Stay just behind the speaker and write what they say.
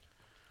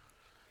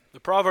The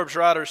Proverbs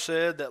writer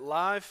said that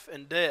life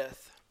and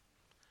death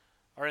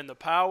are in the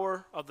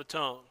power of the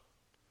tongue.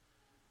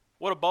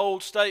 What a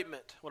bold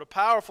statement. What a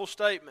powerful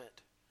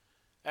statement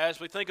as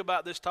we think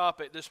about this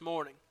topic this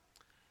morning.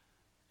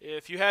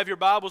 If you have your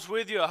Bibles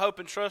with you, I hope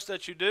and trust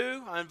that you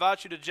do. I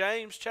invite you to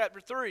James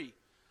chapter 3.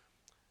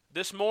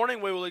 This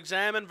morning we will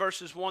examine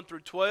verses 1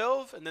 through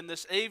 12, and then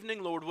this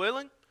evening, Lord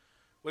willing,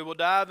 we will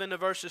dive into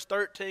verses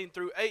 13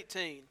 through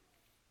 18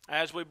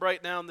 as we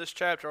break down this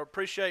chapter. I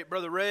appreciate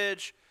Brother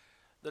Reg,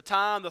 the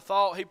time, the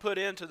thought he put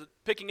into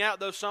picking out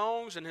those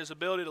songs and his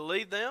ability to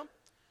lead them.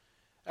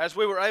 As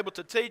we were able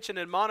to teach and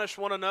admonish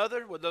one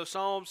another with those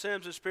psalms,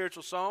 hymns, and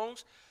spiritual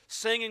songs,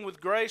 singing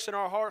with grace in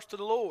our hearts to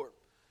the Lord.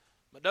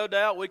 But no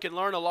doubt we can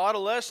learn a lot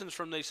of lessons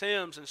from these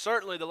hymns, and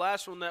certainly the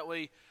last one that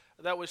we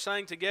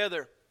sang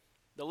together,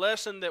 the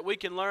lesson that we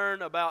can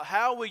learn about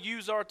how we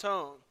use our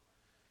tongue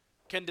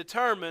can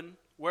determine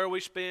where we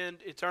spend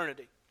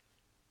eternity.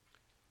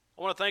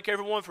 I want to thank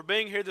everyone for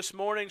being here this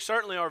morning.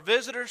 Certainly our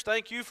visitors,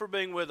 thank you for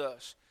being with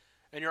us.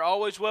 And you're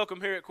always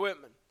welcome here at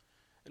Quitman.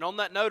 And on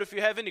that note, if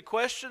you have any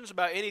questions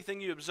about anything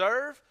you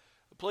observe,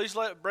 please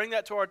bring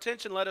that to our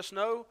attention, let us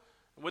know,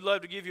 and we'd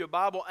love to give you a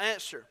Bible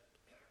answer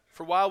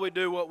for why we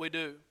do what we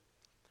do.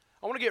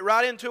 I want to get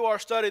right into our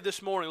study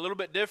this morning, a little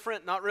bit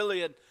different, not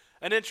really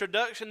an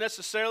introduction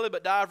necessarily,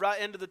 but dive right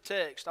into the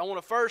text. I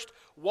want to first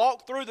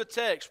walk through the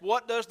text.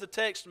 What does the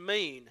text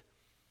mean?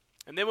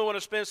 And then we want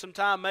to spend some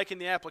time making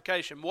the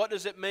application. What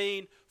does it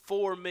mean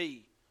for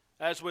me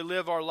as we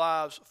live our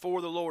lives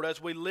for the Lord,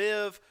 as we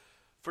live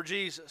for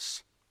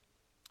Jesus?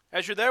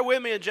 As you're there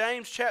with me in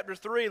James chapter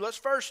 3, let's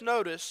first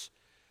notice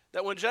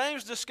that when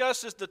James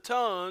discusses the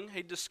tongue,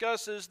 he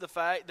discusses the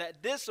fact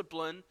that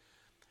discipline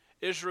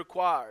is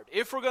required.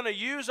 If we're going to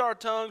use our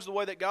tongues the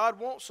way that God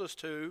wants us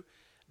to,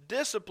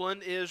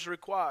 discipline is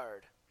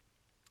required.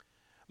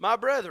 My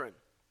brethren,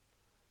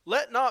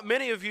 let not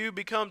many of you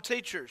become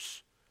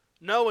teachers,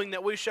 knowing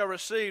that we shall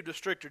receive a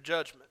stricter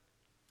judgment.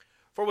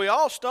 For we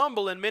all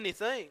stumble in many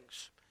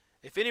things.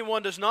 If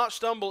anyone does not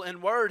stumble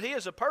in word, he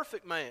is a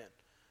perfect man,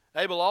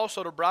 able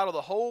also to bridle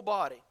the whole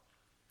body.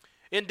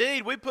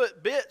 Indeed, we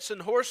put bits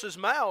in horses'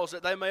 mouths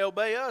that they may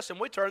obey us, and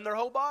we turn their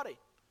whole body.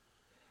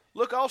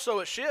 Look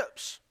also at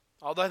ships.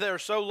 Although they are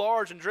so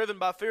large and driven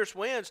by fierce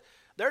winds,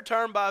 they're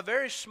turned by a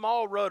very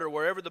small rudder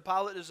wherever the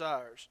pilot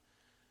desires.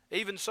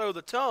 Even so,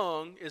 the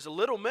tongue is a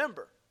little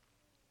member,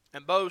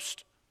 and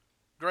boasts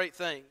great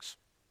things.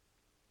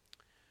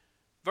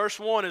 Verse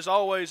 1 is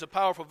always a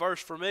powerful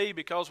verse for me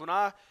because when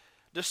I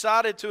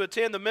decided to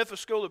attend the Memphis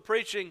School of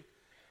Preaching,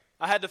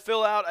 I had to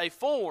fill out a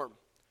form.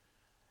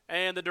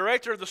 And the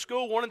director of the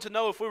school wanted to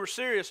know if we were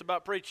serious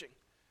about preaching.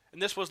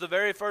 And this was the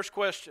very first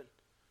question.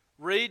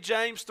 Read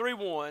James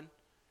 3:1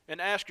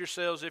 and ask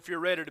yourselves if you're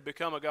ready to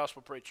become a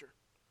gospel preacher.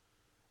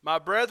 My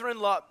brethren,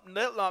 let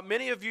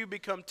many of you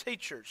become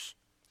teachers,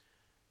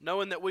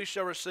 knowing that we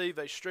shall receive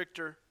a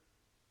stricter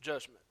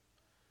judgment.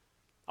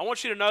 I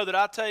want you to know that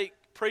I take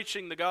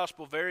preaching the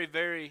gospel very,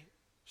 very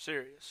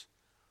serious.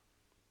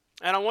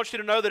 And I want you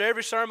to know that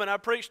every sermon I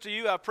preach to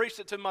you, I preached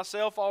it to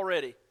myself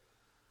already.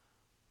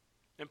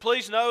 And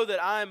please know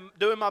that I'm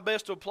doing my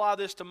best to apply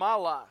this to my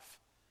life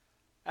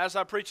as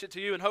I preach it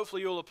to you, and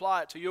hopefully you'll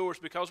apply it to yours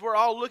because we're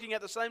all looking at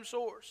the same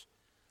source.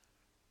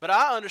 But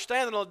I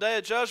understand that on the day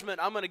of judgment,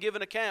 I'm going to give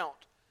an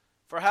account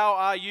for how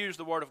I use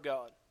the Word of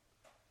God.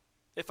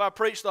 If I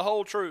preach the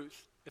whole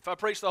truth, if I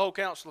preach the whole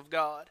counsel of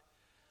God.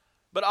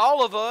 But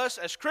all of us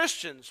as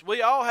Christians,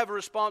 we all have a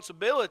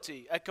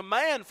responsibility, a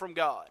command from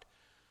God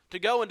to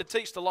go and to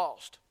teach the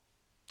lost,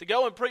 to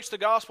go and preach the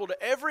gospel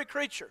to every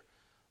creature.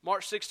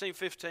 Mark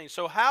 16:15.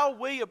 So how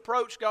we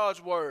approach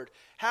God's Word,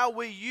 how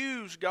we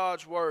use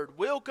God's Word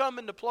will come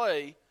into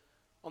play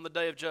on the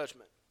day of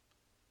judgment.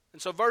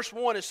 And so verse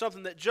 1 is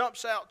something that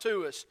jumps out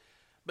to us.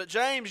 But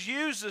James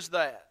uses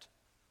that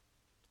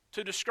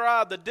to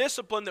describe the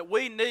discipline that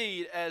we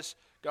need as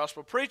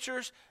gospel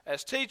preachers,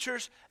 as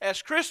teachers,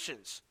 as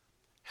Christians.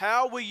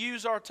 How we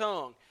use our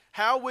tongue,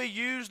 how we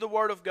use the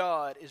Word of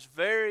God is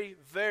very,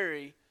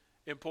 very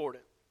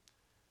important.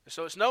 And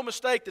so it's no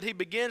mistake that he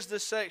begins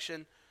this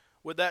section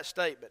with that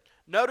statement.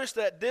 Notice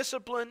that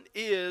discipline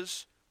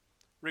is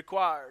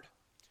required.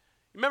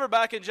 Remember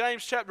back in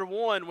James chapter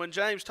 1 when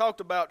James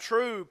talked about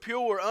true,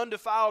 pure,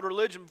 undefiled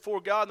religion before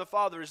God and the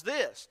Father is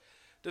this: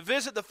 to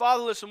visit the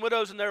fatherless and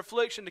widows in their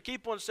affliction, to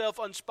keep oneself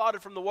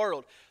unspotted from the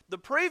world. The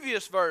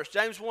previous verse,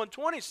 James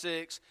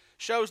 1:26,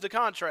 shows the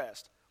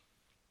contrast.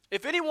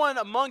 If anyone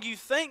among you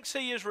thinks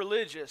he is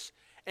religious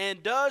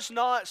and does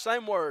not,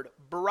 same word,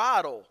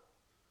 bridle,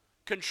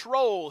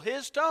 control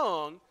his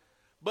tongue,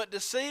 but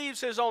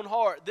deceives his own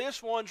heart,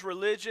 this one's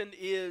religion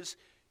is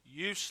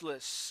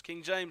useless.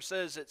 King James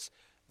says it's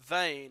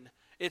vain,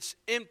 it's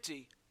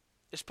empty,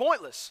 it's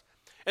pointless.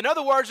 In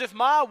other words, if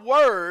my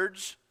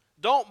words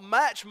don't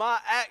match my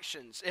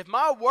actions, if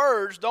my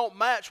words don't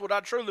match what I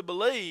truly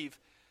believe,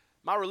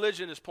 my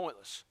religion is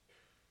pointless.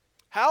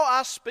 How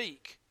I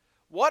speak,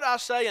 what I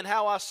say and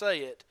how I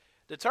say it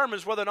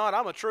determines whether or not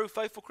I'm a true,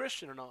 faithful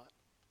Christian or not.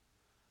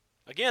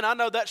 Again, I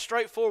know that's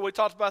straightforward. We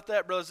talked about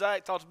that. Brother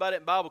Zach talked about it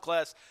in Bible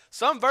class.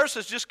 Some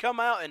verses just come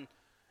out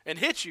and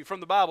hit you from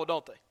the Bible,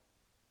 don't they?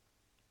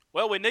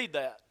 Well, we need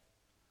that.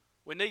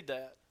 We need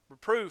that.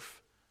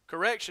 Reproof,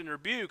 correction,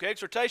 rebuke,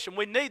 exhortation.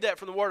 We need that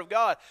from the Word of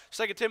God.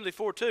 2 Timothy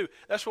 4:2.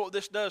 That's what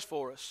this does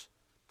for us.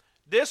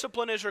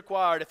 Discipline is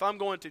required if I'm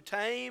going to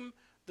tame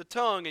the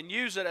tongue and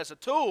use it as a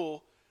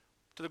tool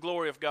to the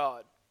glory of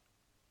God.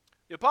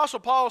 The Apostle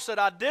Paul said,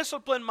 I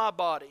discipline my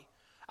body.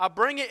 I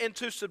bring it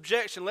into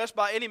subjection, lest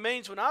by any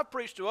means when I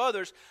preach to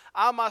others,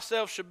 I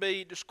myself should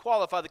be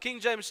disqualified. The King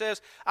James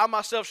says, I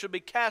myself should be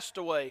cast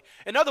away.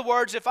 In other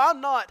words, if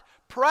I'm not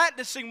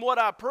practicing what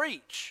I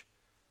preach,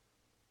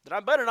 then I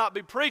better not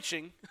be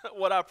preaching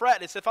what I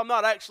practice if I'm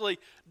not actually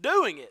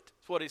doing it.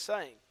 That's what he's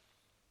saying.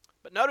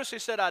 But notice he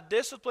said, I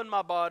discipline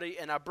my body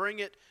and I bring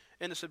it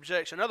into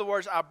subjection. In other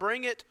words, I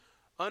bring it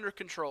under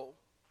control.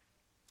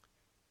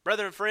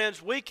 Brethren and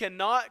friends, we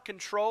cannot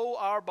control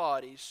our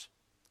bodies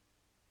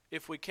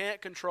if we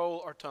can't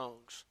control our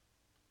tongues.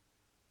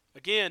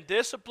 Again,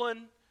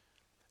 discipline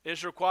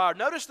is required.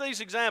 Notice these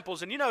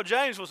examples, and you know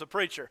James was a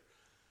preacher.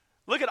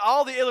 Look at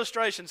all the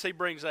illustrations he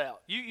brings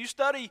out. You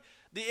study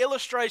the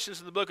illustrations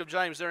in the book of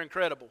James, they're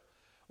incredible.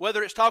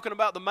 Whether it's talking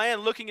about the man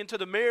looking into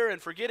the mirror and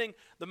forgetting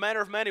the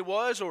manner of man he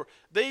was, or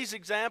these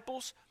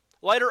examples.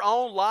 Later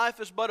on,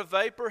 life is but a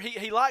vapor.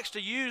 He likes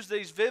to use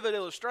these vivid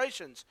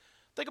illustrations.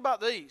 Think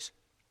about these.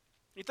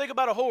 You think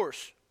about a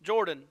horse,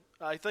 Jordan.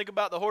 You think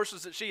about the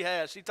horses that she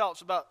has. She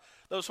talks about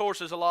those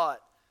horses a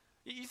lot.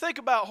 You think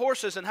about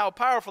horses and how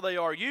powerful they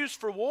are, used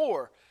for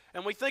war.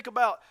 And we think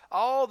about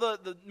all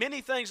the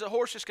many things that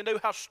horses can do,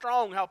 how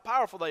strong, how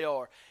powerful they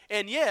are.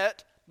 And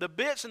yet, the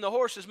bits in the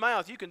horse's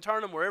mouth, you can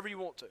turn them wherever you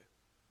want to.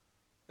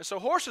 And so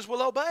horses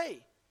will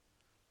obey.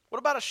 What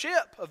about a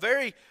ship? A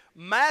very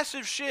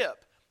massive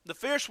ship. The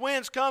fierce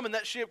winds come and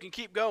that ship can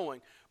keep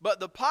going. But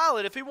the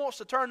pilot, if he wants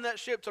to turn that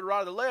ship to the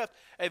right or the left,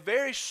 a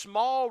very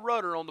small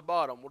rudder on the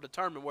bottom will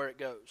determine where it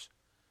goes.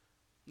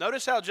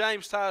 Notice how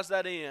James ties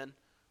that in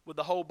with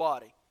the whole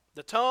body.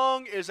 The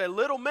tongue is a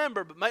little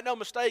member, but make no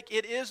mistake,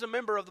 it is a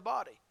member of the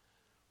body.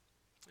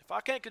 If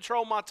I can't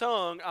control my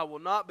tongue, I will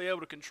not be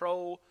able to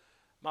control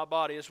my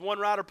body. As one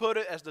writer put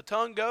it, as the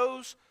tongue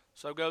goes,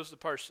 so goes the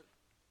person.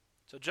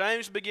 So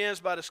James begins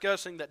by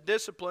discussing that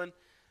discipline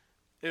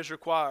is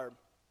required.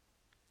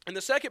 In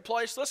the second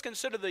place, let's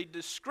consider the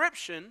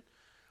description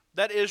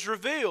that is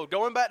revealed.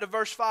 Going back to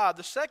verse 5,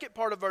 the second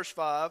part of verse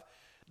 5,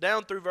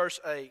 down through verse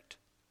 8.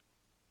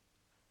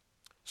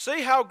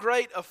 See how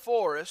great a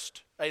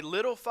forest a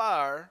little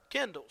fire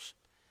kindles.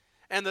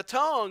 And the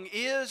tongue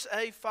is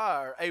a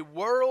fire, a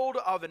world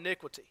of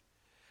iniquity.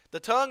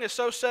 The tongue is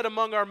so set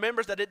among our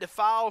members that it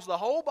defiles the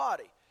whole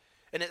body,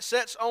 and it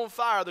sets on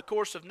fire the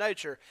course of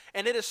nature,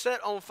 and it is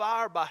set on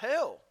fire by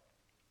hell.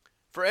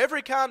 For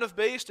every kind of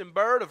beast and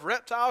bird, of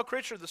reptile,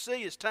 creature of the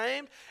sea is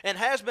tamed, and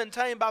has been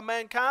tamed by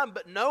mankind,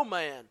 but no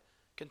man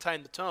can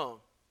tame the tongue.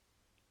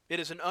 It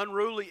is an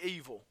unruly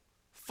evil,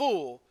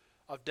 full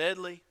of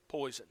deadly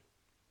poison.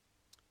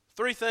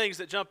 Three things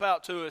that jump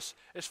out to us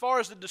as far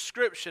as the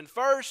description.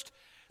 First,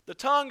 the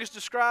tongue is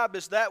described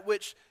as that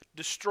which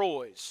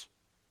destroys.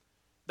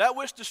 That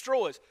which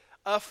destroys.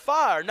 A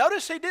fire.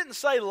 Notice he didn't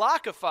say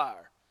like a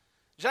fire.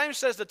 James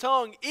says the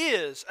tongue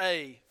is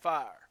a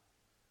fire.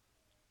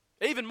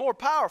 Even more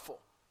powerful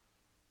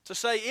to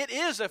say it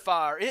is a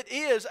fire. It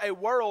is a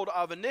world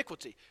of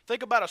iniquity.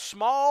 Think about a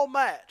small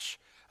match.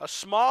 A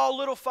small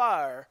little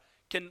fire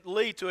can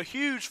lead to a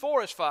huge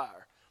forest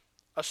fire.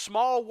 A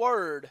small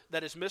word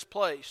that is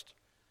misplaced,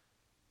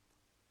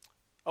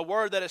 a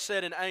word that is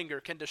said in anger,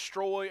 can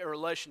destroy a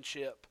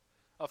relationship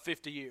of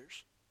 50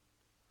 years.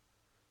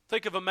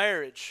 Think of a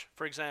marriage,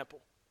 for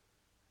example.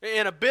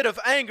 In a bit of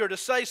anger to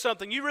say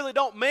something you really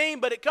don't mean,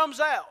 but it comes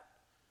out,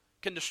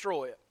 can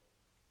destroy it.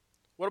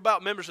 What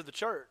about members of the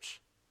church?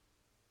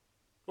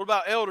 What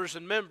about elders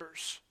and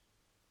members?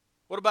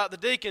 What about the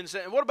deacons?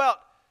 And what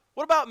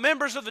about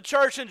members of the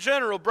church in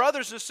general,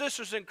 brothers and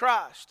sisters in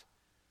Christ?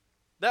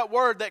 That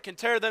word that can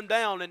tear them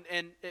down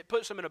and it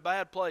puts them in a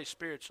bad place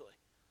spiritually.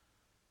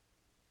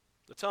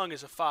 The tongue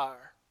is a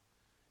fire.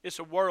 It's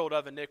a world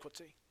of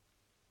iniquity.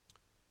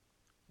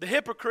 The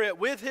hypocrite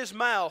with his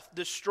mouth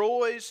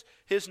destroys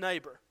his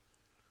neighbor.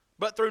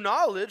 But through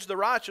knowledge, the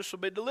righteous will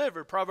be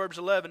delivered. Proverbs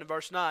 11 and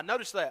verse 9.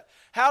 Notice that.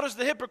 How does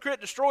the hypocrite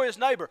destroy his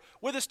neighbor?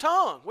 With his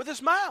tongue, with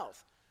his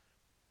mouth.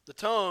 The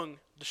tongue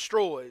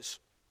destroys.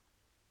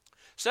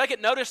 Second,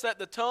 notice that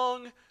the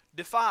tongue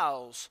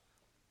defiles.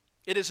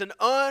 It is an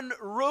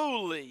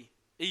unruly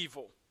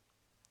evil.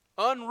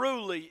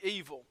 Unruly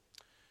evil.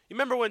 You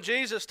remember when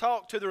Jesus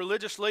talked to the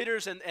religious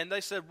leaders and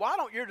they said, why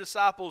don't your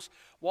disciples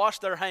wash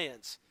their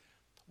hands?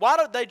 Why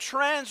don't they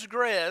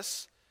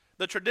transgress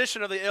the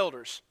tradition of the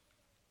elders?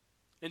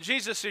 And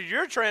Jesus said,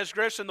 you're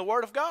transgressing the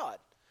word of God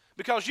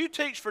because you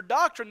teach for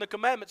doctrine the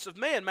commandments of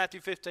men, Matthew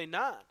 15:9.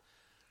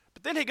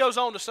 But then he goes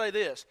on to say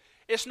this,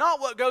 it's not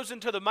what goes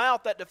into the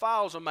mouth that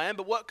defiles a man,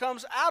 but what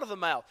comes out of the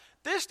mouth.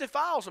 This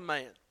defiles a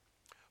man.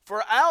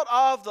 For out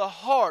of the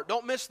heart,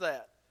 don't miss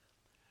that,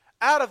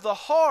 Out of the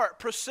heart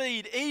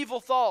proceed evil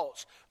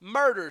thoughts,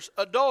 murders,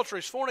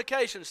 adulteries,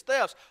 fornications,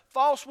 thefts,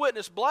 false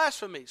witness,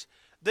 blasphemies.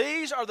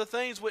 These are the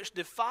things which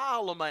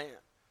defile a man.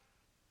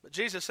 But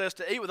Jesus says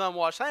to eat with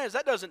unwashed hands,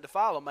 that doesn't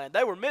defile a man.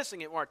 They were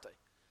missing it, weren't they?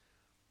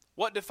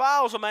 What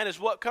defiles a man is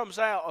what comes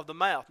out of the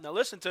mouth. Now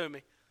listen to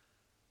me.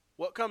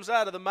 What comes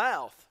out of the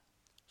mouth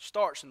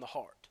starts in the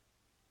heart.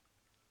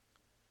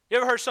 You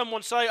ever heard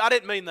someone say, I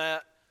didn't mean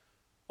that?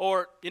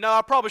 Or,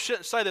 I probably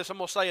shouldn't say this, I'm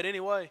going to say it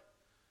anyway.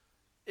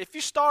 If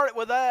you start it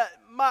with that,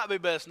 it might be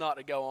best not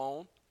to go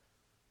on.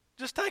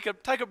 Just take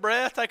a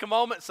breath, take a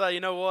moment and say, you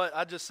know what,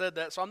 I just said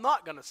that, so I'm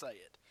not going to say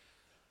it.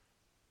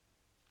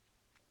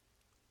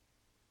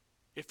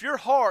 If your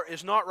heart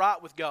is not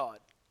right with God,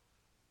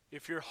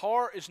 if your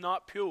heart is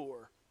not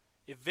pure,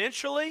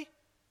 eventually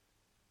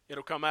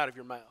it'll come out of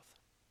your mouth.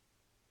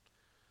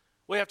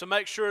 We have to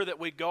make sure that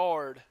we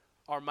guard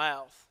our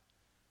mouth,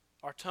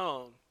 our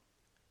tongue.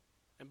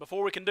 And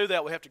before we can do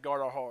that, we have to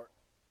guard our heart.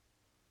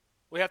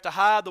 We have to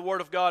hide the Word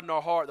of God in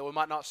our heart that we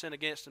might not sin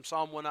against Him.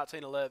 Psalm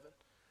 119:11.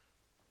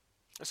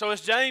 And so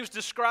as James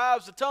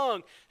describes the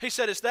tongue, he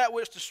said it's that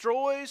which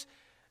destroys,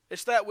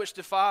 it's that which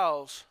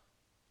defiles.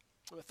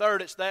 The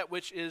third, it's that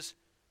which is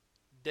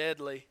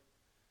deadly.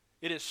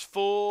 It is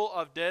full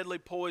of deadly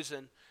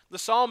poison. The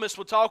psalmist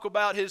will talk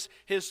about his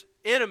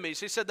enemies.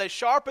 He said they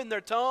sharpen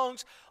their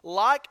tongues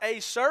like a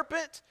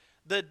serpent.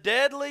 The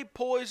deadly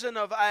poison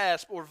of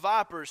asp or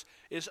vipers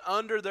is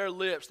under their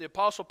lips. The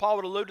Apostle Paul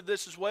would allude to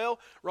this as well.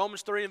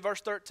 Romans 3 and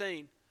verse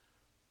 13.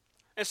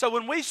 And so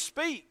when we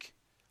speak,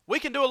 we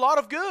can do a lot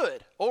of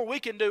good or we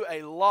can do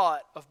a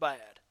lot of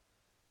bad.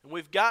 And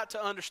we've got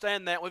to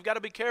understand that. We've got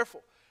to be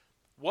careful.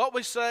 What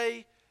we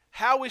say,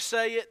 how we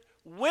say it,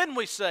 when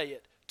we say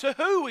it, to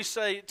who we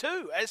say it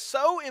to. It's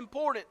so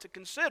important to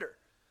consider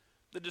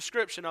the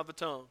description of the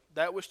tongue.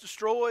 That which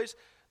destroys,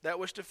 that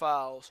which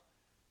defiles,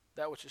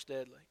 that which is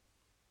deadly.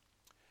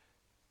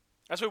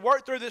 As we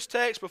work through this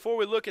text, before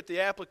we look at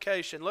the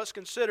application, let's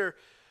consider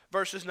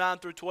verses 9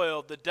 through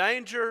 12, the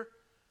danger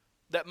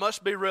that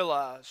must be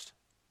realized.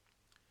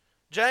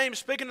 James,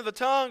 speaking of the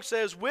tongue,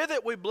 says, with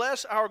it we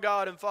bless our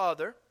God and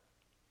Father,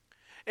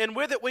 and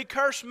with it we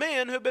curse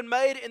men who have been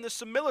made in the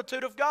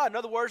similitude of God. In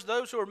other words,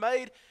 those who are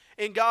made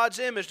in God's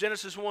image,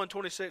 Genesis 1,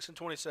 26 and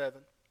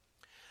 27.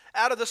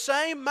 Out of the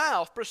same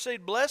mouth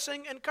proceed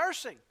blessing and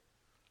cursing.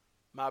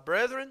 My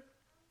brethren,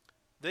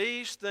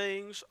 these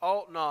things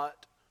ought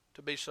not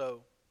to be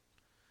so.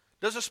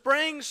 Does a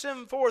spring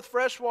send forth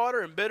fresh water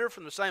and bitter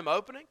from the same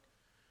opening?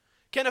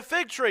 Can a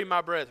fig tree,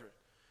 my brethren,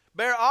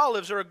 bear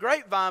olives, or a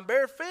grapevine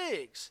bear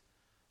figs?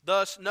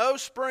 Thus no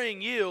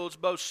spring yields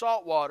both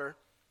salt water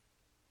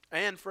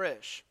and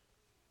fresh.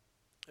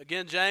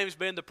 Again, James,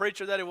 being the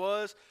preacher that he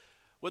was,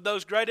 with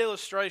those great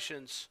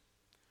illustrations,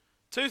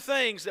 two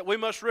things that we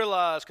must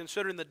realize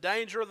considering the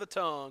danger of the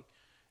tongue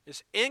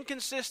is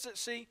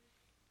inconsistency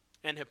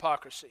and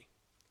hypocrisy.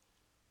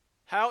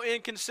 How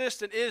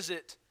inconsistent is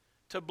it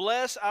to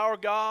bless our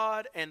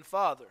God and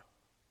Father,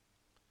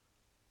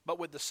 but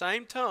with the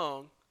same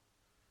tongue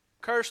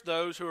curse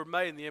those who are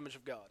made in the image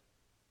of God?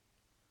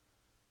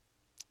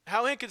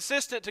 How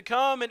inconsistent to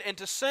come and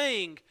to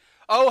sing,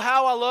 oh,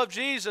 how I love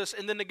Jesus,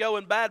 and then to go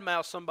and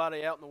badmouth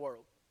somebody out in the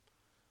world.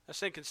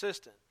 That's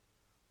inconsistent.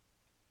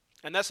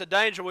 And that's a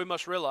danger we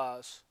must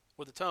realize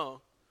with the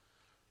tongue.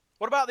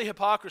 What about the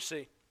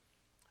hypocrisy?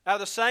 Out of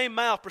the same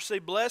mouth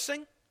proceed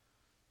blessing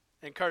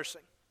and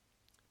cursing.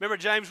 Remember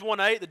James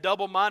 1:8, the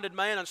double-minded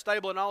man,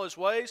 unstable in all his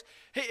ways?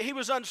 He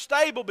was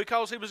unstable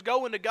because he was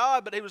going to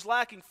God, but he was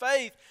lacking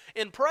faith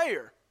in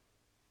prayer.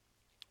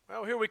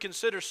 Well, here we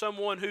consider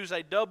someone who's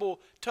a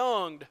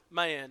double-tongued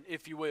man,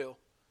 if you will.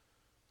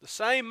 The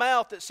same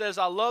mouth that says,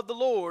 I love the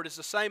Lord, is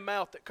the same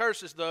mouth that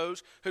curses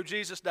those who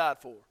Jesus died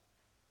for.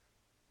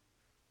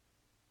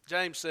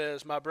 James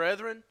says, my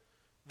brethren,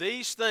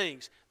 these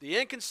things, the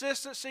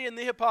inconsistency and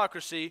the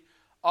hypocrisy,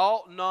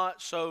 ought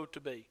not so to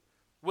be.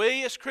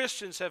 We as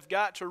Christians have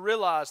got to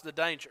realize the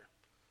danger.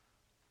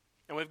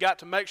 And we've got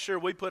to make sure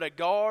we put a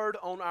guard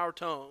on our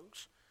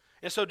tongues.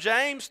 And so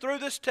James, through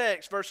this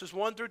text, verses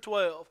 1 through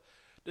 12,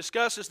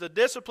 discusses the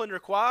discipline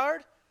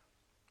required.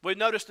 We've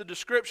noticed the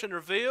description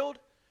revealed.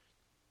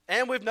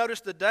 And we've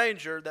noticed the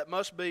danger that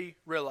must be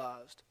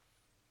realized.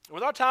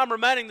 With our time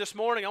remaining this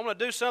morning, I want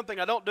to do something.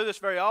 I don't do this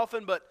very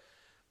often, but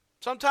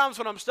sometimes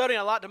when I'm studying,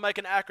 I like to make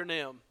an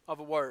acronym of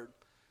a word.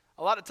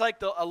 I like to take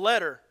a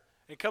letter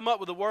and come up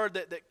with a word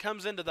that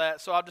comes into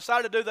that. So I've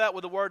decided to do that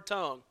with the word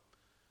tongue.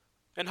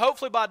 And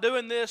hopefully by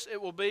doing this, it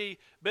will be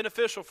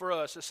beneficial for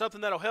us. It's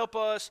something that will help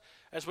us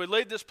as we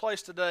leave this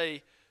place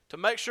today to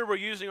make sure we're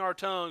using our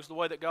tongues the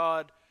way that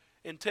God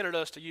intended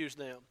us to use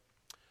them.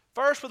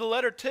 First, with the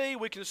letter T,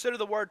 we consider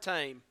the word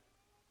tame.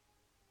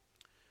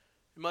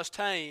 You must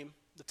tame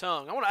the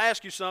tongue. I want to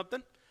ask you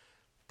something.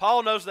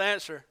 Paul knows the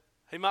answer.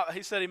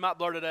 He said he might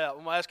blurt it out.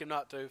 I'm going to ask him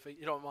not to, if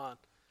you don't mind.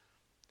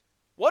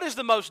 What is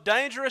the most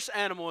dangerous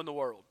animal in the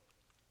world?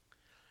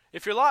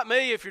 If you're like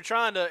me, if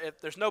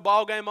there's no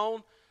ball game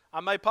on,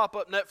 I may pop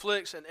up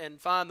Netflix and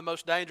find the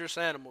most dangerous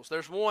animals.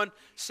 There's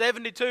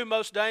 72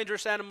 most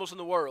dangerous animals in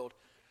the world.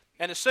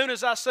 And as soon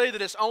as I see that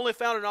it's only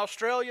found in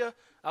Australia,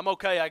 I'm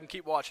okay. I can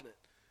keep watching it.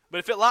 But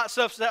if it lights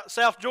up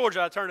South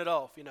Georgia, I turn it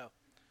off,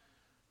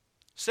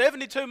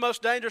 72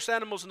 most dangerous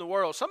animals in the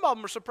world. Some of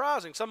them are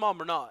surprising. Some of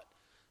them are not.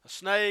 A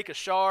snake, a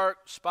shark,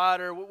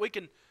 spider.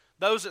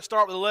 Those that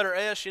start with the letter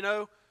S,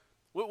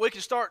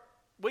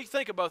 we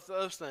think about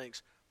those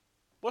things.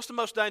 What's the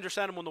most dangerous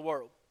animal in the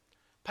world?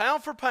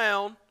 Pound for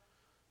pound,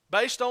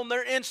 based on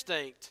their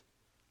instinct,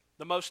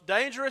 the most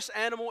dangerous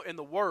animal in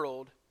the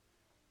world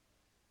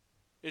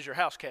is your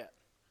house cat.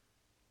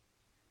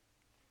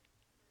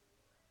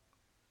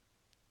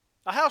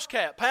 A house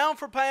cat, pound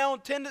for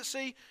pound,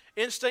 tendency,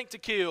 instinct to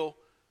kill,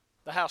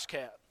 the house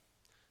cat.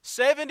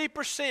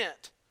 70%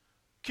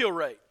 kill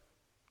rate.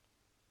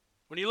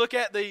 When you look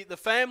at the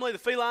family, the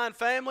feline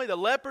family, the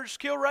leopard's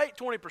kill rate,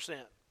 20%.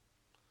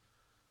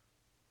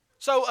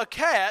 So a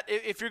cat,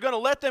 if you're going to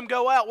let them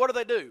go out, what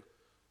do?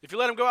 If you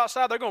let them go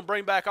outside, they're going to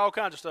bring back all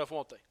kinds of stuff,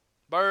 won't they?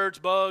 Birds,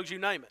 bugs, you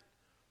name it.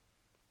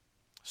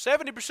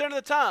 70% of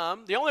the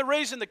time, the only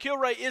reason the kill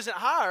rate isn't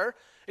higher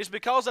is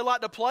because they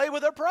like to play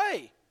with their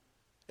prey.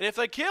 And if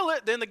they kill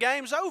it, then the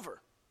game's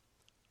over.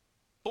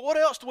 But what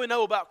else do we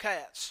know about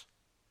cats?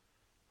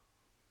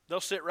 They'll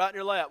sit right in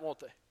your lap, won't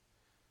they?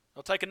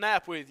 They'll take a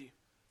nap with you.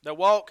 They'll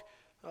walk.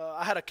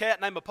 I had a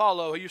cat named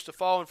Apollo who used to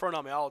fall in front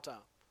of me all the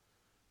time.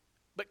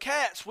 But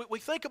cats, we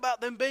think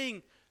about them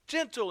being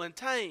gentle and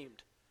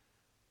tamed.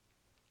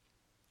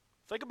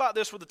 Think about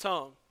this with the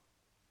tongue.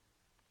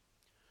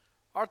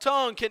 Our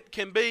tongue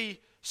can be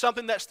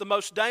something that's the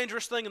most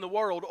dangerous thing in the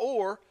world,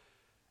 or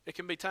it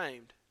can be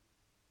tamed.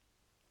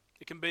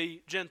 It can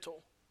be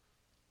gentle.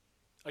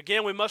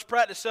 Again, we must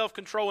practice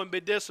self-control and be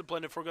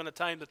disciplined if we're going to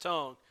tame the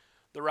tongue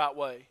the right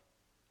way.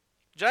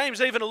 James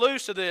even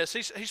alludes to this.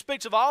 He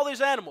speaks of all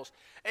these animals,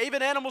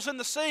 even animals in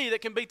the sea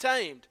that can be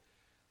tamed.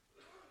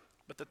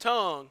 But the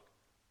tongue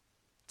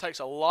takes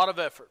a lot of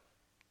effort.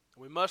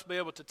 We must be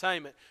able to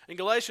tame it. In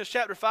Galatians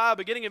chapter 5,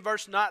 beginning in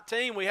verse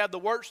 19, we have the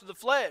works of the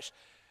flesh.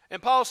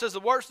 And Paul says the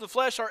works of the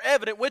flesh are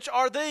evident. Which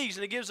are these?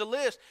 And he gives a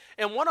list.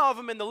 And one of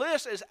them in the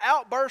list is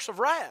outbursts of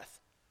wrath.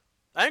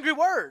 Angry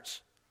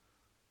words.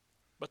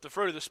 But the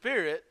fruit of the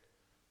Spirit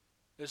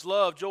is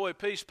love, joy,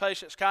 peace,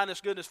 patience,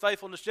 kindness, goodness,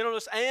 faithfulness,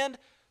 gentleness, and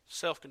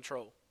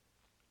self-control.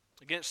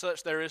 Against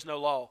such there is no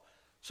law.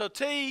 So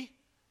T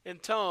in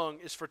tongue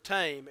is for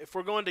tame. If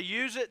we're going to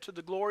use it to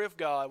the glory of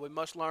God, we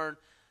must learn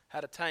how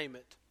to tame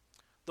it.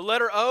 The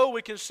letter O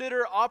we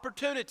consider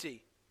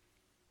opportunity.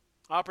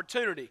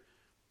 Opportunity.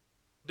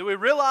 Do we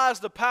realize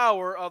the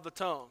power of the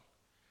tongue?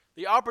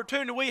 The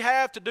opportunity we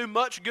have to do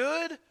much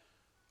good,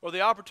 or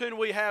the opportunity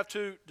we have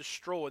to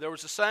destroy. There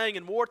was a saying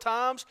in war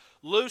times,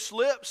 loose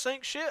lips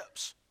sink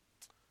ships.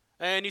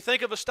 And you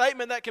think of a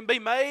statement that can be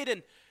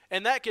made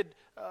and that could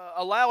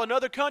allow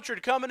another country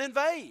to come and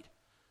invade.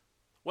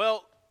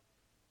 Well,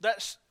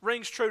 that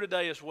rings true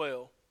today as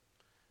well.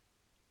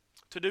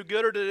 To do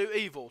good or to do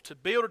evil, to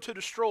build or to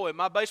destroy.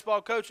 My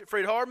baseball coach at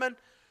Freed-Hardeman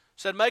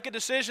said, make a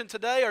decision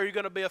today, are you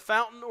going to be a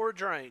fountain or a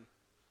drain?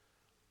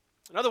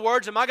 In other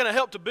words, am I going to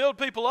help to build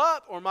people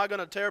up, or am I going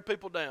to tear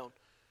people down?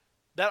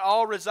 That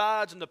all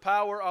resides in the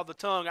power of the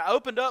tongue. I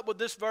opened up with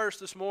this verse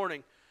this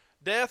morning.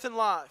 Death and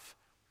life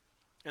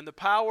and the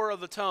power of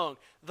the tongue.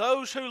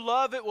 Those who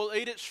love it will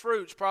eat its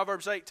fruits,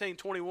 Proverbs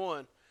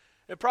 18:21.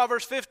 In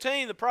Proverbs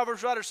 15, the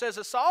Proverbs writer says,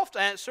 a soft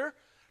answer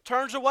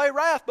turns away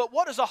wrath. But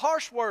what does a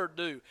harsh word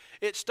do?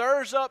 It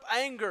stirs up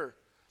anger.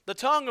 The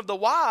tongue of the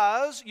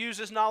wise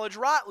uses knowledge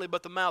rightly,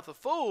 but the mouth of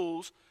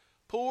fools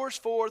pours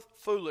forth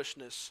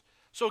foolishness.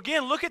 So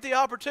again, look at the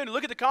opportunity.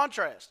 Look at the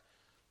contrast.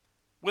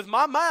 With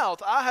my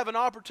mouth, I have an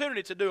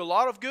opportunity to do a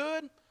lot of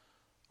good,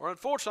 or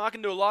unfortunately, I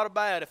can do a lot of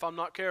bad if I'm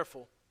not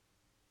careful.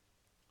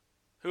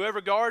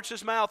 Whoever guards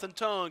his mouth and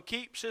tongue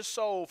keeps his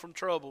soul from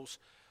troubles.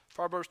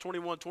 Proverbs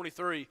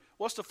 21:23.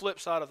 What's the flip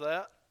side of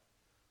that?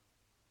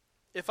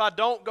 If I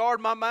don't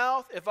guard my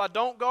mouth, if I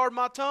don't guard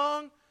my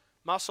tongue,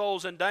 my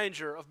soul's in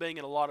danger of being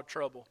in a lot of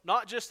trouble.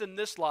 Not just in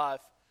this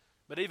life,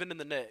 but even in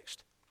the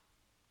next.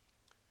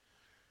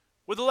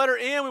 With the letter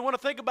N, we want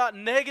to think about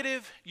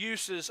negative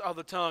uses of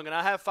the tongue, and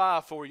I have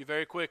 5 for you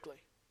very quickly.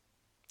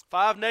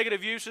 5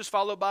 negative uses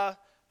followed by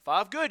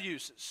 5 good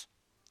uses.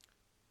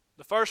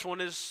 The first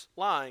one is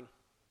lying.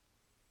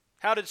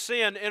 How did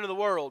sin enter the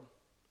world?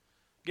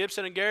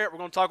 Gibson and Garrett, we're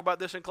going to talk about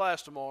this in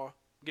class tomorrow.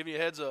 I'll give you a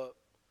heads up.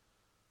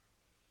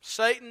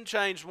 Satan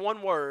changed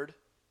one word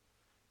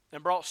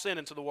and brought sin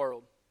into the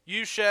world.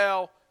 You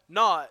shall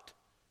not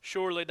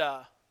surely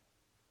die.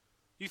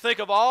 You think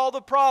of all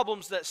the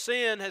problems that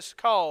sin has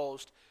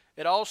caused,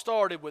 it all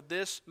started with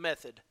this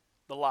method,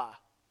 the lie.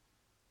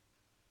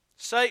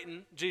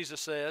 Satan,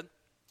 Jesus said,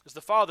 is the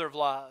father of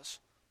lies,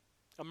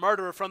 a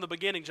murderer from the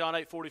beginning, John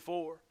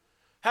 8:44.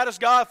 How does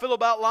God feel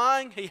about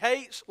lying? He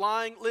hates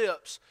lying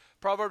lips,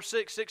 Proverbs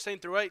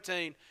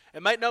 6:16-18.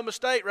 And make no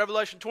mistake,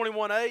 Revelation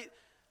 21:8,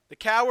 the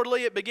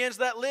cowardly, it begins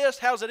that list.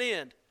 How's it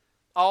end?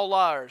 All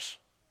liars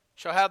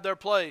shall have their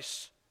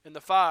place in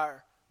the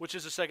fire, which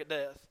is the second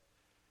death.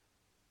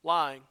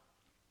 Lying.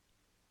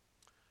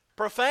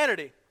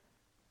 Profanity.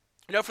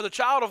 For the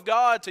child of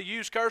God to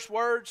use curse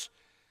words,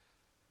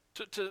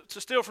 to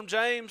steal from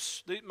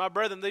James, my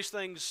brethren, these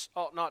things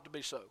ought not to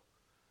be so.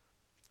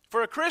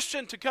 For a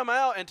Christian to come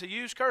out and to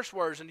use curse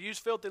words and to use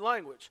filthy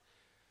language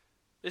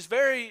is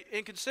very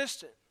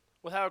inconsistent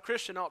with how a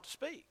Christian ought to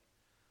speak.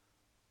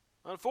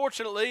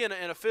 Unfortunately, in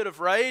a fit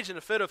of rage, in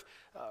a fit of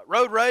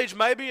road rage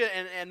maybe,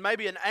 and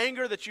maybe an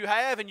anger that you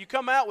have, and you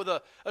come out with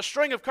a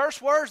string of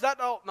curse words, that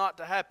ought not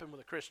to happen with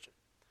a Christian.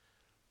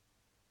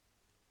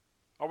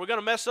 Are we going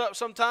to mess up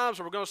sometimes?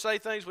 Are we going to say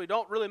things we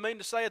don't really mean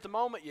to say at the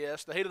moment?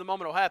 Yes, the heat of the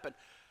moment will happen.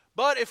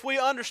 But if we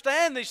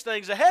understand these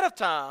things ahead of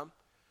time,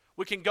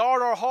 we can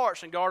guard our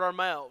hearts and guard our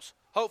mouths,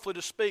 hopefully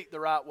to speak the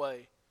right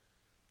way.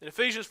 In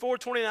Ephesians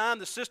 4:29,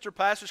 the sister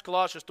passage,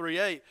 Colossians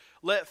 3:8,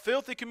 let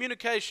filthy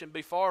communication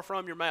be far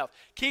from your mouth.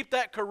 Keep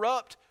that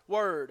corrupt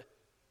word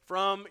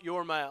from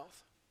your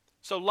mouth.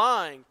 So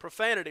lying,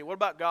 profanity, what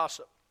about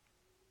gossip?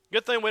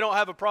 Good thing we don't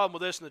have a problem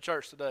with this in the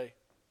church today.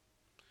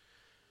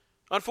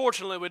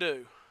 Unfortunately, we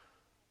do.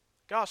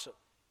 Gossip.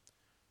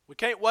 We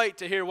can't wait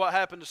to hear what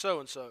happened to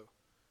so-and-so.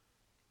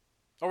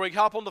 Or we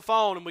hop on the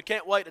phone and we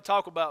can't wait to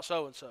talk about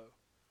so-and-so.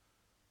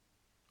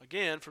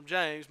 Again, from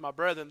James, my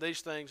brethren,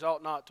 these things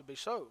ought not to be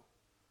so.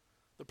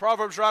 The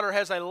Proverbs writer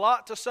has a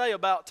lot to say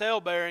about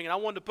talebearing, and I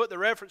wanted to put the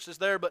references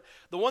there, but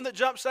the one that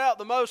jumps out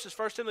the most is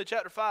 1 Timothy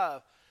chapter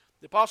 5.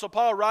 The Apostle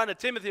Paul writing to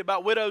Timothy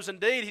about widows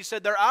indeed, he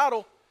said they're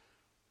idle.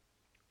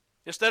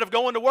 Instead of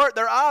going to work,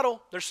 they're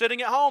idle. They're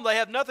sitting at home. They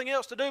have nothing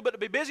else to do but to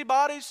be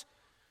busybodies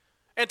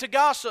and to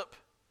gossip,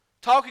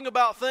 talking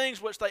about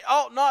things which they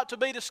ought not to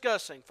be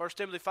discussing. 1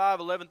 Timothy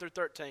 5:11 through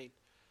 13.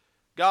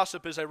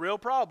 Gossip is a real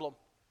problem,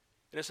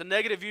 and it's a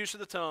negative use of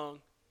the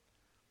tongue.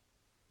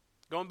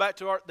 Going back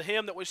to the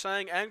hymn that we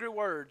sang, angry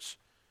words.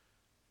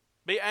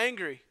 Be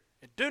angry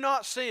and do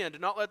not sin. Do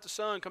not let the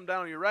sun come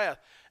down on your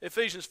wrath.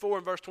 Ephesians 4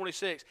 and verse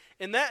 26.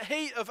 In that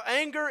heat of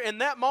anger, in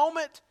that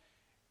moment,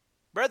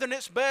 brethren,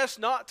 it's best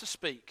not to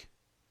speak.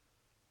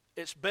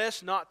 It's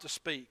best not to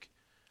speak.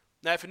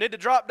 Now, if you need to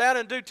drop down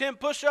and do 10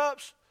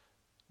 push-ups,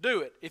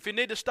 do it. If you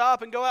need to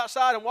stop and go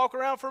outside and walk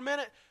around for a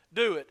minute,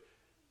 do it.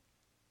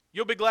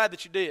 You'll be glad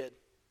that you did.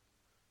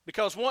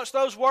 Because once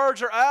those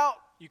words are out,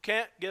 you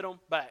can't get them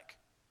back.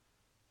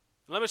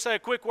 And let me say a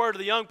quick word to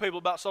the young people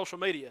about social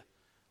media.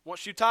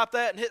 Once you type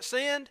that and hit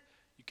send,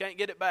 you can't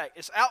get it back.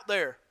 It's out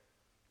there.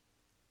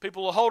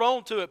 People will hold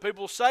on to it.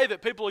 People will save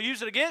it. People will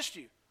use it against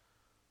you.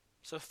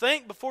 So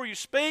think before you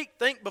speak.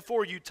 Think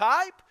before you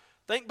type.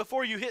 Think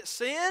before you hit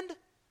send.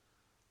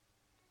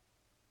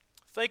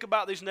 Think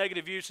about these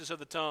negative uses of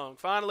the tongue.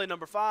 Finally,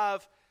 number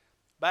 5,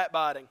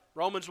 backbiting.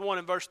 Romans 1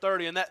 and verse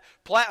 30. And that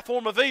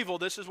platform of evil,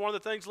 this is one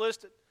of the things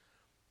listed.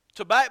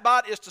 To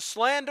backbite is to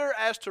slander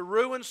as to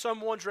ruin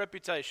someone's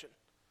reputation.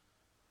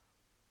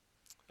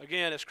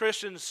 Again, as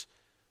Christians,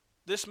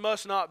 this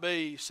must not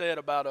be said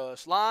about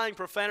us. Lying,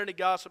 profanity,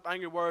 gossip,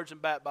 angry words,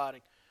 and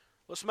backbiting.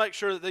 Let's make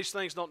sure that these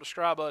things don't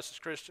describe us as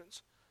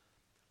Christians.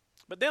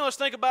 But then let's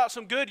think about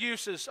some good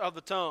uses of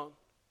the tongue.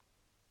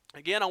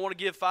 Again, I want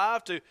to give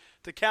 5 to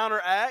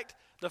counteract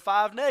the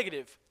 5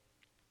 negative.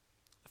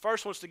 The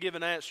first one's to give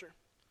an answer.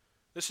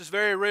 This is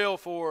very real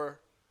for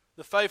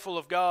the faithful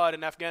of God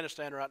in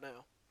Afghanistan right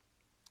now.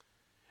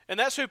 And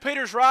that's who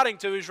Peter's writing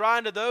to. He's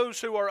writing to those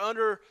who are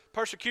under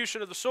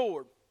persecution of the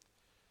sword.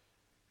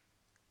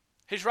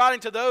 He's writing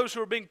to those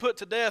who are being put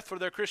to death for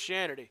their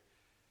Christianity.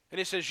 And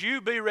he says,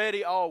 you be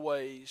ready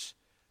always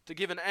to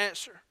give an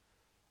answer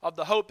of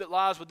the hope that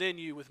lies within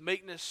you with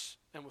meekness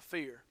and with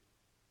fear.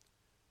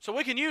 So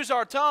we can use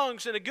our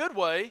tongues in a good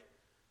way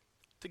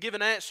to give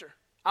an answer.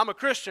 I'm a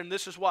Christian,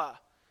 this is why.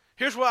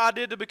 Here's what I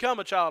did to become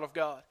a child of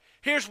God.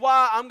 Here's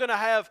why I'm going to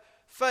have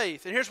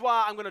faith. And here's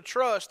why I'm going to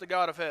trust the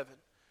God of heaven.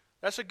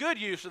 That's a good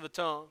use of the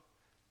tongue.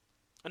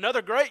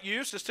 Another great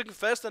use is to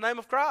confess the name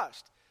of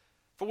Christ.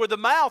 For with the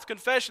mouth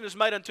confession is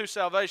made unto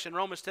salvation,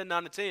 Romans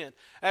 10:9-10.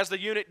 As the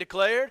eunuch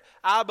declared,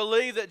 I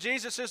believe that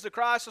Jesus is the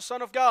Christ, the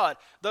Son of God.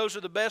 Those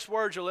are the best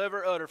words you'll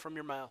ever utter from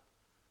your mouth.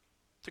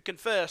 To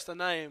confess the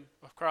name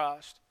of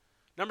Christ.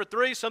 Number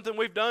 3, something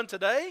we've done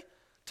today,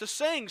 to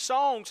sing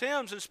songs,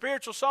 hymns, and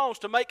spiritual songs,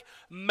 to make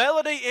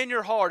melody in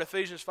your heart,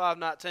 Ephesians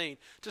 5:19.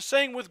 To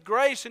sing with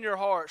grace in your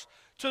hearts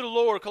to the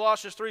Lord,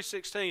 Colossians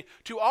 3:16.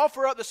 To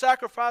offer up the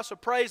sacrifice of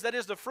praise, that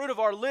is the fruit of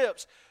our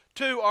lips,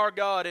 to our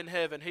God in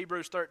heaven,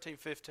 Hebrews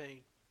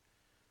 13:15.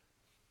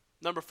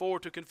 Number 4,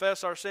 to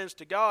confess our sins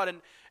to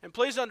God. And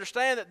please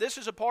understand that this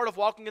is a part of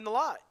walking in the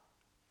light.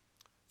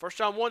 1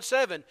 John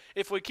 1:7,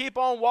 if we keep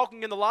on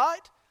walking in the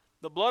light,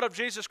 the blood of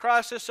Jesus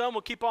Christ, His Son,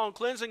 will keep on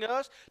cleansing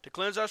us to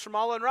cleanse us from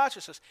all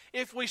unrighteousness.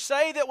 If we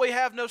say that we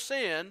have no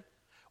sin,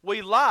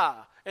 we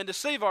lie and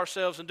deceive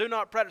ourselves and do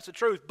not practice the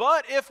truth.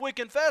 But if we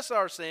confess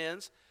our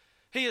sins,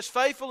 He is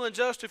faithful and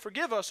just to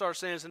forgive us our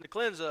sins and to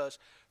cleanse us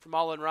from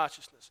all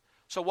unrighteousness.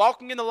 So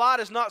walking in the light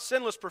is not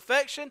sinless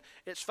perfection,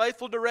 it's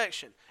faithful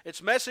direction.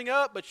 It's messing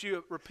up, but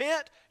you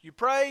repent, you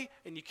pray,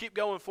 and you keep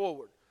going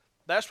forward.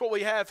 That's what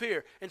we have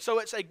here. And so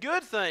it's a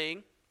good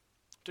thing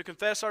to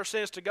confess our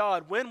sins to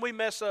God when we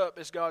mess up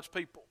as God's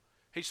people.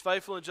 He's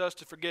faithful and just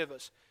to forgive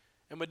us.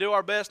 And we do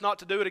our best not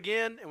to do it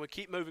again, and we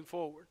keep moving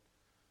forward.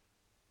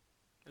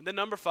 And then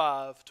number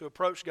 5, to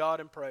approach God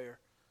in prayer.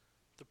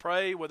 To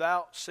pray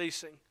without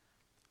ceasing.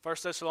 1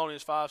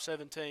 Thessalonians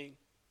 5:17.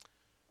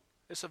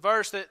 It's a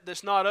verse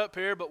that's not up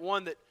here, but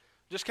one that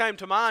just came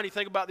to mind. You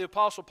think about the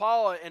Apostle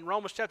Paul in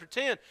Romans chapter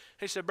 10.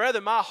 He said,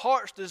 "Brethren, my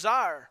heart's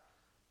desire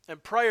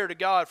and prayer to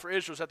God for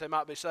Israel is that they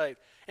might be saved."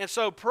 And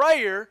so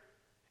prayer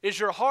is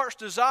your heart's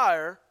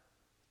desire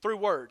through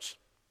words.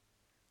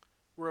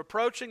 We're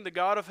approaching the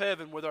God of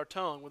heaven with our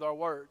tongue, with our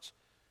words.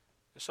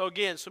 And so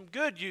again, some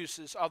good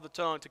uses of the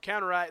tongue to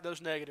counteract those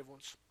negative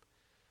ones.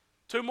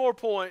 2 more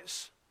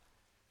points,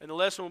 and the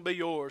lesson will be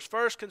yours.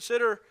 First,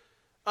 consider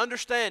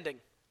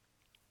understanding.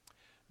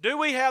 Do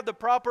we have the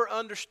proper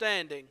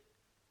understanding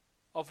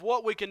of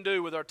what we can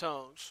do with our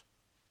tongues?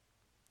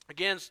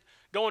 Again,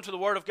 going to the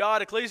Word of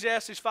God,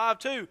 Ecclesiastes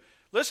 5:2.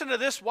 Listen to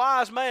this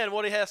wise man,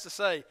 what he has to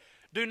say.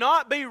 "Do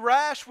not be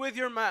rash with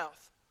your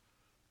mouth,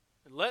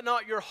 and let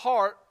not your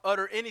heart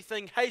utter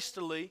anything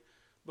hastily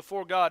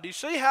before God." Do you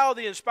see how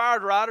the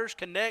inspired writers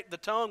connect the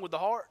tongue with the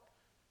heart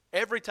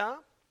every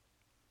time?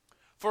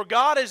 For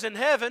God is in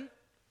heaven,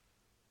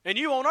 and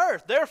you on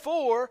earth.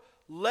 Therefore,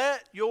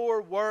 let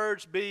your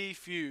words be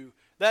few.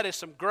 That is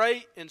some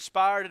great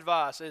inspired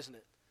advice, isn't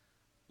it?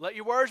 Let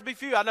your words be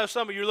few. I know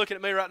some of you are looking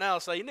at me right now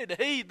and say, "You need to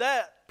heed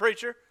that,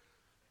 preacher."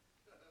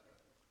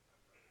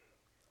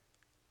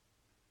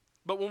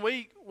 But when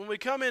we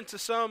come into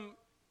some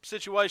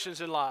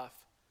situations in life,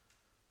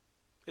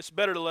 it's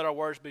better to let our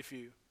words be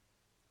few.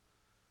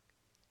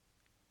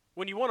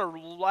 When you want to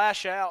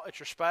lash out at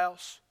your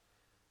spouse,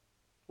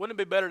 wouldn't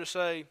it be better to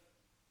say,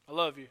 "I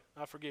love you,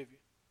 I forgive you,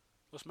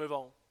 let's move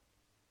on"?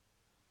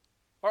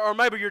 Or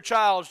maybe your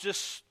child's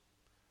just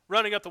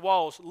running up the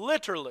walls,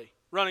 literally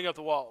running up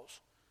the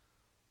walls.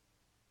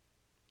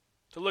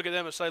 To look at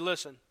them and say,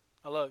 "Listen,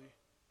 I love you.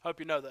 Hope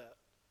you know that,"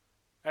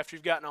 after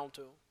you've gotten on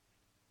to them.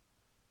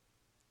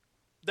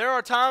 There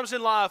are times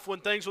in life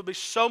when things would be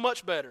so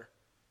much better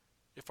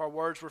if our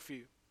words were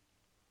few.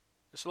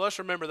 And so let's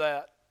remember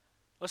that.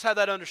 Let's have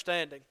that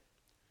understanding.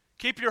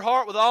 Keep your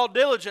heart with all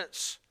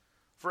diligence,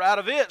 for out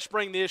of it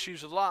spring the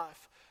issues of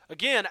life.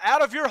 Again,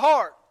 out of your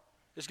heart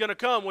is going to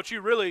come what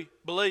you really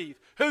believe.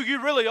 Who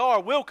you really are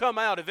will come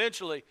out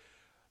eventually.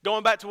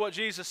 Going back to what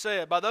Jesus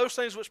said, by those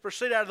things which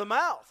proceed out of the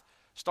mouth,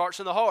 starts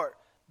in the heart.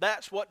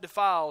 That's what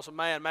defiles a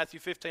man, Matthew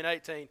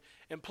 15:18.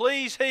 And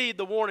please heed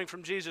the warning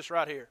from Jesus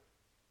right here.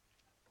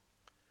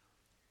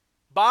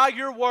 By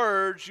your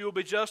words you will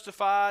be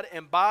justified,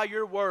 and by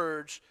your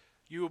words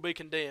you will be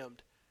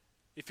condemned.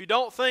 If you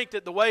don't think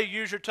that the way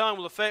you use your tongue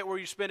will affect where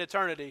you spend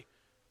eternity,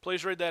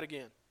 please read that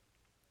again.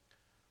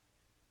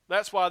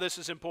 That's why this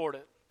is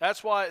important.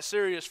 That's why it's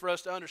serious for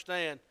us to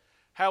understand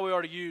how we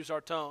are to use our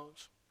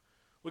tongues.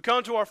 We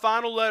come to our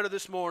final letter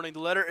this morning, the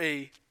letter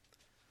E.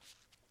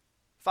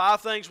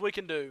 5 things we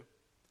can do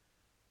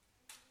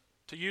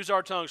to use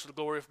our tongues for the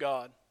glory of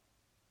God.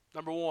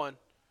 Number 1,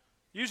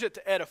 use it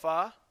to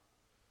edify.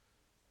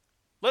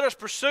 Let us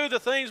pursue the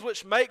things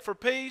which make for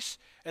peace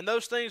and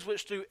those things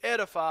which do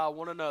edify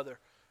one another.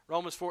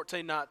 Romans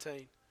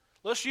 14:19.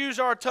 Let's use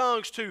our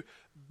tongues to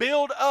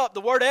build up. The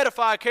word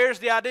edify carries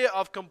the idea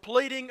of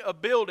completing a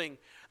building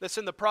that's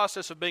in the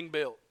process of being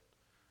built.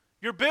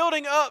 You're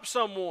building up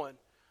someone.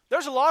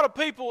 There's a lot of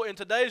people in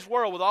today's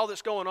world with all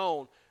that's going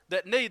on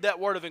that need that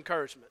word of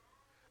encouragement,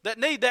 that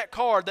need that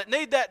card, that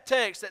need that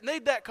text, that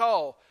need that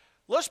call.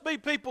 Let's be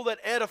people that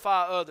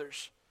edify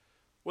others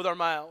with our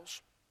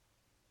mouths.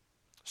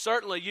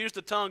 Certainly use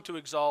the tongue to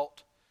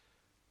exalt.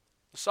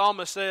 The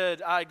psalmist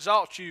said, "I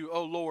exalt you,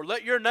 O Lord.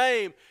 Let your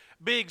name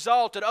be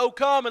exalted. Oh,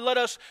 come and let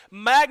us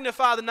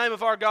magnify the name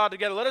of our God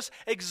together. Let us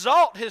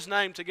exalt His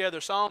name together."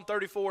 Psalm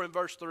 34 and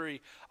verse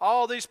 3.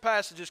 All these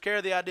passages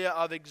carry the idea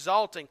of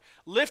exalting,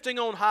 lifting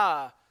on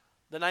high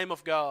the name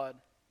of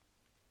God.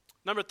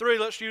 Number 3,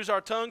 let's use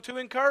our tongue to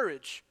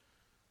encourage.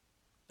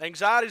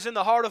 Anxiety is in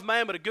the heart of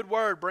man, but a good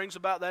word brings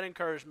about that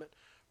encouragement.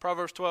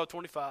 Proverbs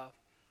 12:25.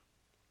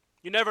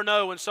 You never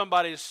know when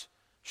somebody's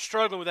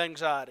struggling with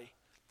anxiety,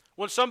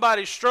 when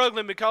somebody's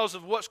struggling because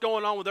of what's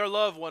going on with their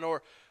loved one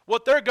or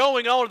what they're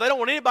going on. They don't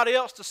want anybody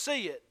else to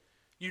see it.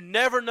 You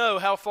never know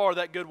how far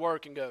that good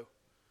word can go.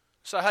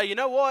 So, hey, you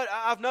know what?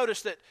 I've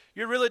noticed that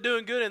you're really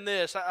doing good in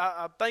this.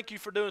 I thank you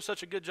for doing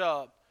such a good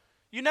job.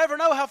 You never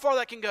know how far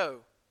that can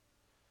go.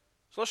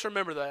 So let's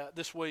remember that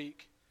this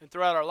week and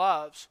throughout our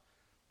lives.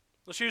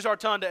 Let's use our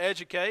tongue to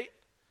educate,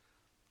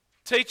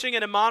 teaching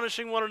and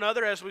admonishing one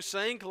another as we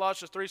sing,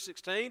 Colossians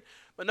 3:16.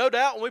 But no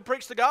doubt when we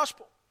preach the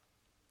gospel,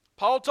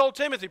 Paul told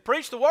Timothy,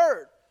 preach the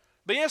word.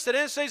 Be instant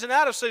in season,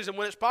 out of season,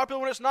 when it's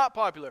popular, when it's not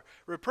popular.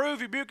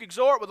 Reprove, rebuke,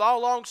 exhort with all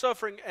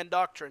long-suffering and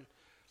doctrine.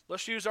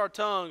 Let's use our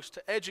tongues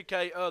to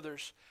educate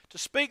others, to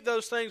speak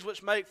those things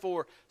which make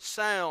for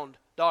sound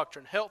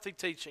doctrine, healthy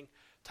teaching.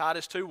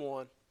 Titus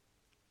 2:1.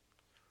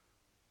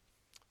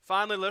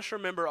 Finally, let's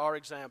remember our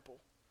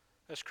example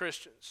as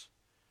Christians.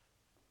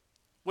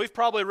 We've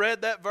probably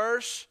read that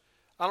verse,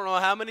 I don't know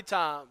how many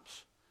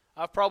times.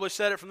 I've probably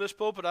said it from this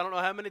pulpit, I don't know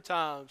how many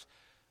times.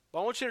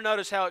 But I want you to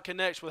notice how it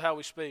connects with how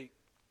we speak.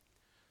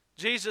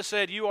 Jesus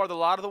said, "You are the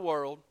light of the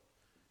world.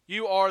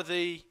 You are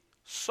the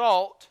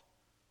salt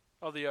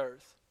of the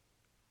earth.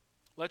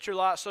 Let your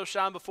light so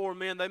shine before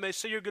men, they may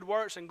see your good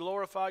works and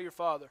glorify your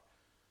Father.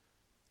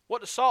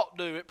 What does salt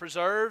do? It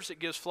preserves, it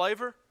gives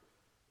flavor.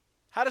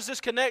 How does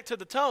this connect to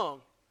the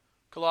tongue?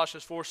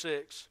 Colossians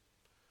 4:6.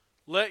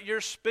 Let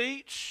your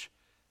speech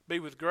be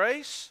with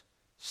grace,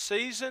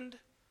 seasoned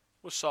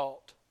with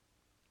salt.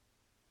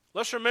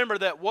 Let's remember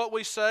that what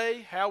we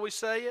say, how we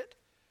say it,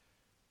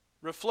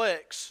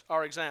 reflects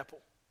our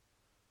example.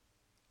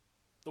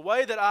 The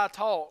way that I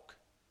talk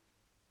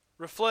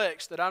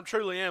reflects that I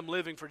truly am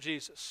living for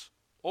Jesus,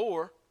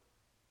 or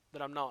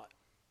that I'm not.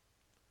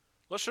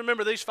 Let's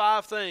remember these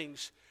 5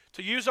 things: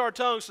 to use our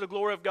tongues to the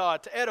glory of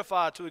God, to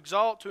edify, to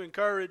exalt, to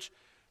encourage,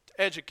 to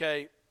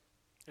educate,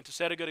 and to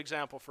set a good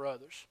example for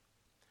others.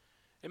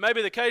 It may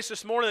be the case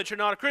this morning that you're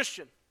not a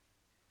Christian.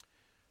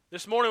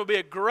 This morning will be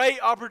a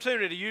great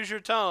opportunity to use your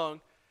tongue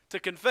to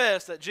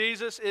confess that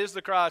Jesus is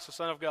the Christ, the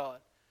Son of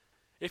God.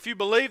 If you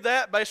believe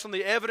that based on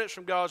the evidence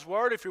from God's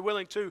Word, if you're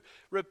willing to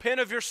repent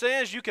of your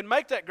sins, you can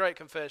make that great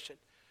confession.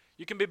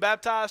 You can be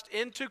baptized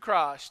into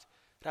Christ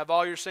and have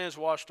all your sins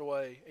washed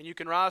away. And you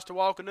can rise to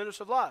walk in newness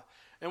of life.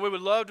 And we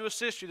would love to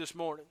assist you this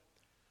morning.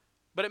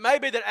 But it may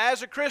be that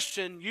as a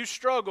Christian, you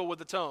struggle with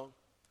the tongue.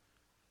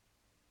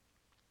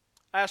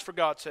 Ask for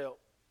God's help.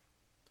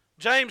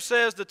 James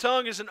says the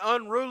tongue is an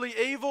unruly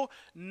evil.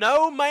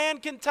 No man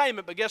can tame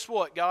it, but guess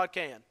what? God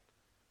can.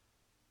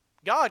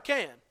 God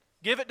can.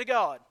 Give it to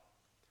God.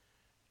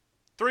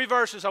 3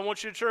 verses I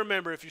want you to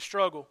remember if you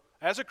struggle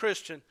as a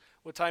Christian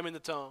with taming the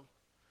tongue.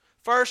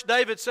 First,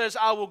 David says,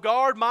 I will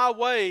guard my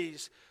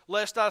ways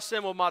lest I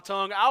sin with my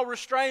tongue. I'll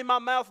restrain my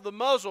mouth with the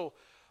muzzle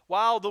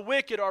while the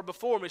wicked are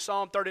before me.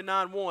 Psalm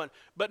 39:1.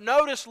 But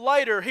notice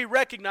later he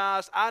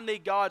recognized I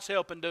need God's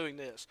help in doing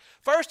this.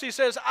 First he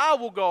says, I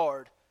will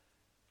guard.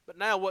 But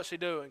now what's he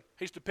doing?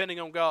 He's depending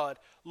on God.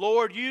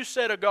 Lord, you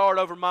set a guard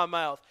over my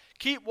mouth.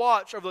 Keep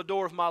watch over the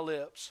door of my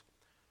lips.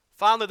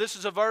 Finally, this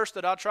is a verse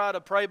that I try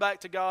to pray back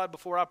to God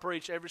before I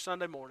preach every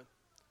Sunday morning.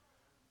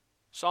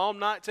 Psalm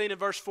 19 and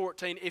verse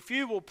 14. If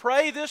you will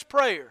pray this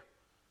prayer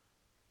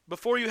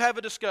before you have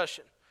a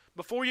discussion,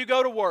 before you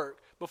go to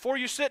work, before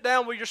you sit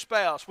down with your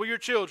spouse, with your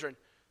children,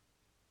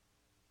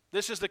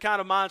 this is the kind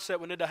of mindset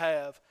we need to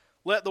have.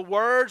 Let the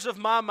words of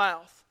my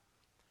mouth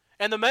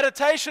and the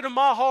meditation of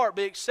my heart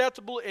be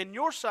acceptable in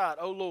your sight,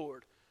 O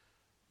Lord,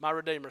 my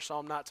Redeemer.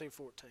 Psalm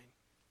 19:14.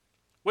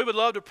 We would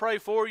love to pray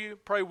for you,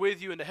 pray with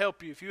you, and to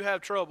help you if you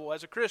have trouble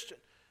as a Christian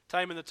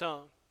taming the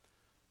tongue.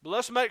 But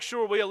let's make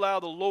sure we allow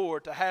the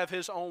Lord to have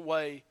His own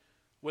way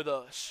with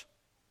us.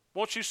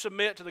 Once you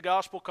submit to the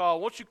gospel call,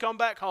 once you come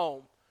back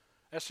home,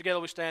 as together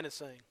we stand and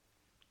sing.